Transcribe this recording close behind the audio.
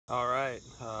All right,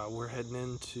 we're heading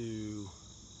into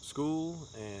school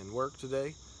and work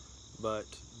today, but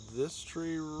this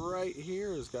tree right here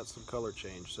has got some color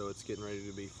change, so it's getting ready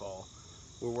to be fall.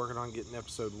 We're working on getting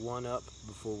episode 1 up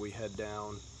before we head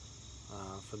down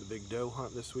for the big doe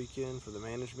hunt this weekend, for the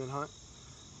management hunt.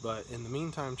 But in the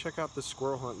meantime, check out the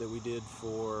squirrel hunt that we did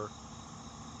for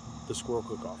the squirrel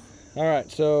cook-off. All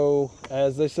right, so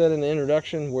as they said in the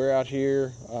introduction, we're out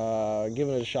here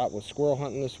giving it a shot with squirrel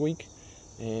hunting this week.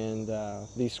 And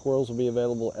these squirrels will be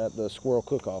available at the squirrel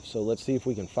cook-off. So let's see if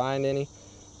we can find any.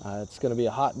 It's going to be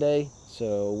a hot day,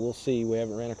 so we'll see. We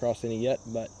haven't ran across any yet,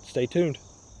 but stay tuned.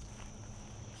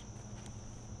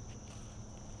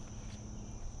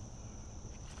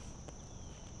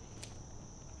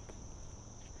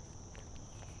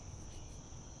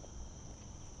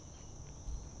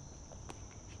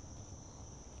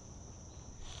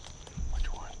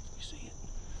 Which one? You see it?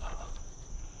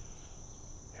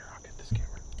 Here, I'll get this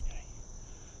camera. Okay.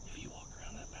 If you walk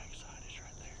around that back side, it's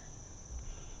right there.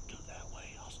 Go that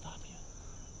way, I'll stop you.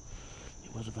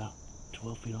 It was about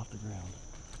 12 feet off the ground.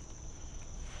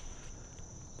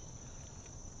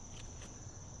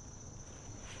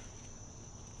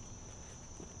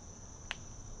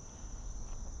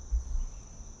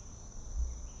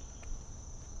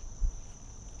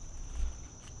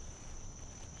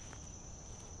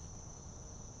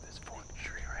 This front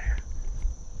tree right here.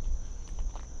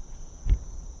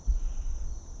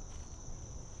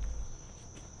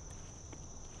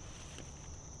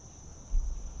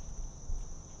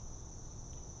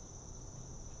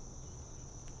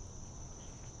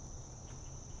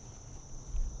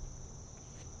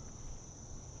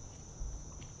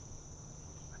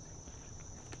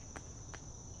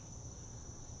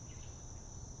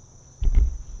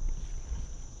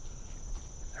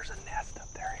 There's a nest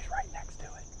up there. He's right next to it.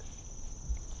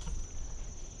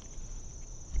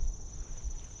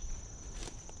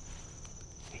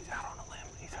 He's out on a limb.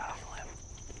 He's out on a limb.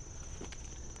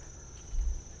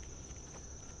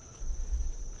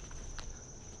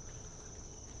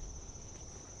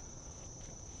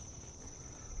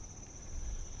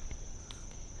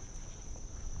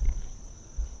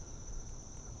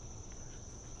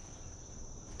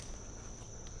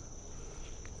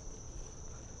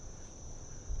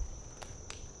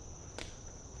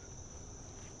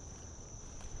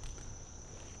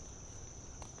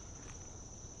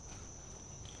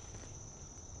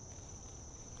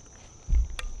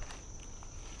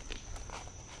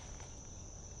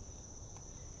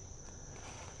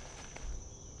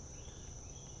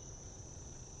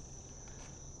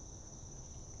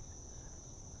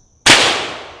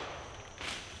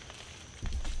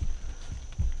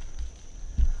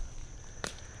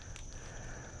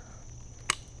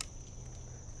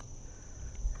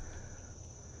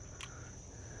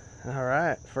 All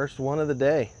right, first one of the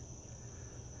day.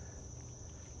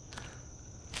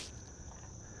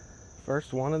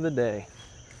 First one of the day.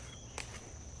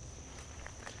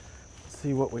 Let's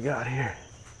see what we got here.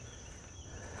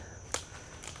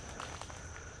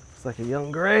 It's like a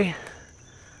young gray.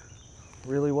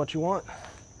 Really what you want.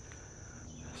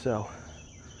 So,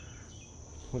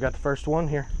 we got the first one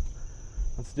here.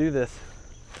 Let's do this.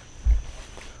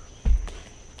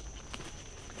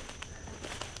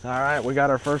 All right, we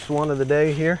got our first one of the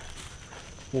day here.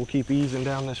 We'll keep easing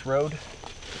down this road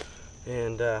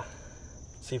and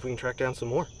see if we can track down some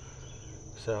more.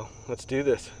 So let's do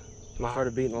this. My heart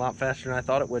is beating a lot faster than I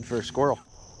thought it would for a squirrel.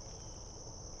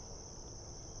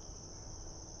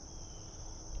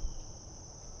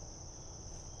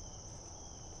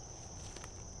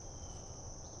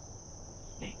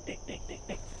 Nick.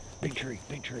 Big tree.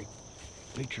 Big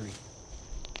tree.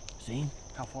 See him?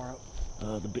 How far up?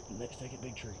 The next second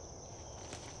big tree.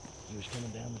 He was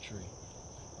coming down the tree.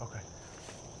 Okay.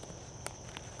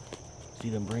 See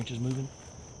them branches moving?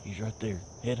 He's right there,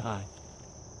 head high.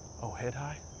 Oh, head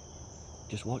high?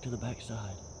 Just walk to the back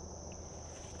side.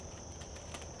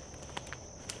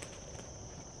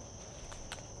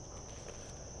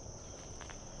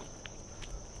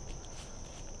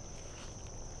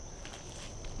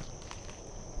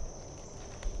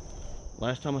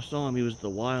 Last time I saw him, he was the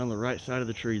Y on the right side of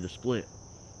the tree, the split.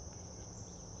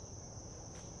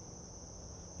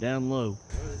 Down low.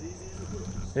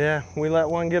 Yeah, we let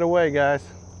one get away, guys.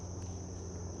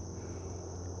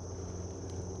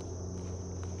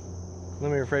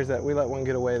 Let me rephrase that. We let one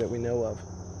get away that we know of.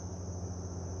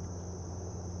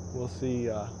 We'll see.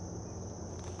 Well,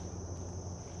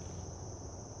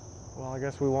 I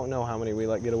guess we won't know how many we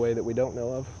let get away that we don't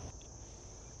know of.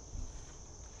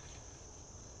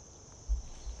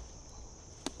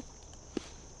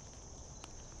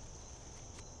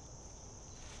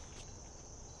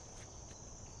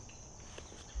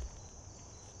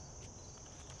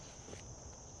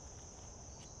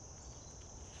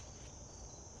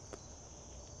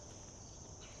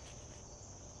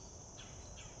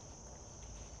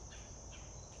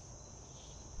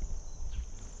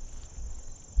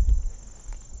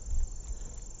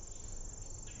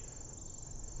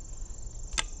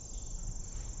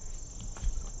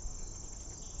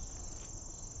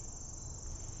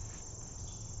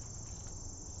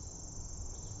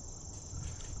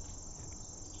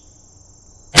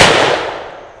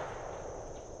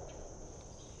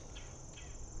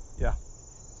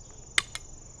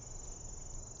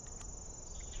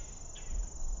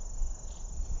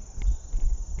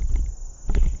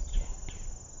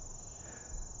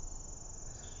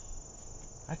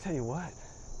 I tell you what,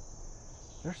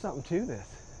 there's something to this.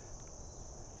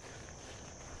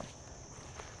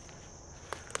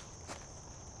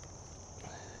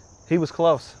 He was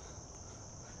close.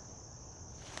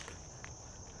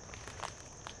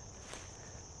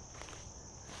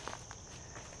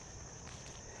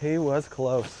 He was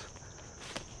close.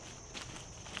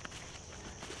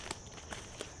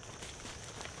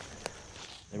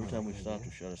 Every time we stopped,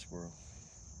 we shot a squirrel.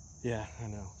 Yeah, I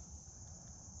know.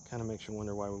 Kind of makes you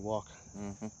wonder why we walk.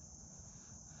 Mm-hmm.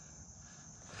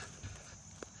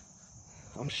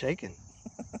 I'm shaking.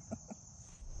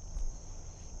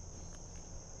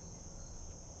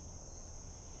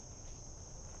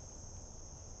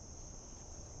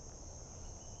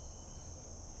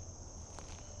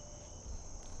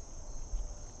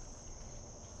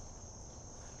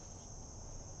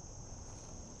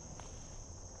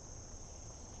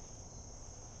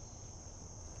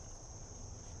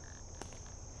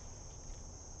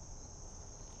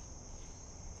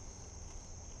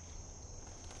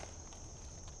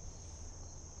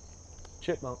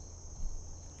 Chipmunk.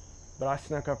 But I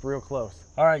snuck up real close.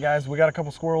 All right, guys, we got a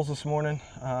couple squirrels this morning.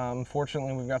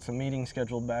 Fortunately, we've got some meetings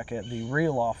scheduled back at the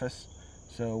reel office,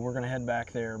 so we're gonna head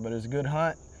back there. But it was a good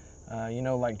hunt. You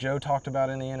know, like Joe talked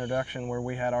about in the introduction, where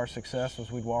we had our success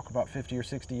was we'd walk about 50 or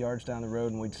 60 yards down the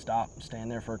road and we'd stop, stand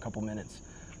there for a couple minutes.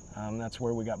 That's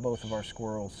where we got both of our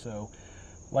squirrels. So,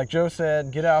 like Joe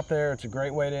said, get out there. It's a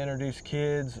great way to introduce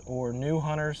kids or new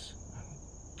hunters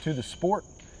to the sport.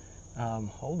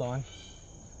 Hold on.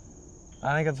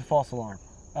 I think it's a false alarm.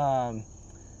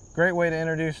 Great way to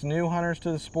introduce new hunters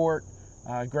to the sport.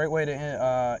 Great way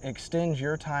to extend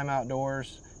your time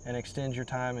outdoors and extend your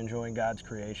time enjoying God's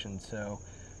creation. So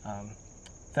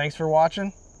thanks for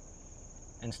watching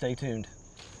and stay tuned.